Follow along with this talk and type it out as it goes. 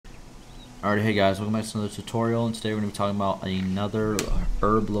Alright, hey guys, welcome back to another tutorial, and today we're going to be talking about another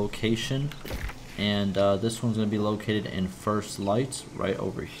herb location. And this one's going to be located in First Light, right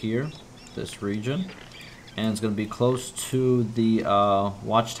over here, this region. And it's going to be close to the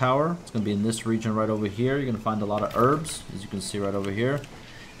watchtower. It's going to be in this region right over here. You're going to find a lot of herbs, as you can see right over here.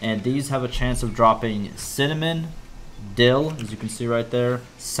 And these have a chance of dropping cinnamon, dill, as you can see right there,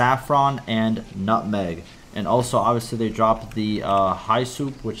 saffron, and nutmeg. And also, obviously, they dropped the high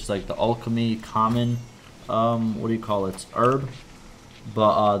soup, which is like the alchemy common, what do you call it, herb.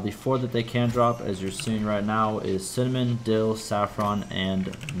 But the four that they can drop, as you're seeing right now, is cinnamon, dill, saffron,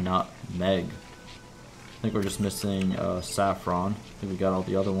 and nutmeg. I think we're just missing saffron. I think we got all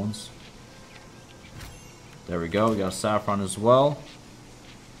the other ones. There we go, we got saffron as well.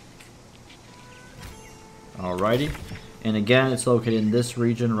 Alrighty. And again, it's located in this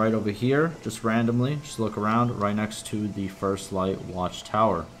region right over here, just randomly. Just look around, right next to the First Light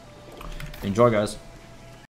Watchtower. Enjoy, guys.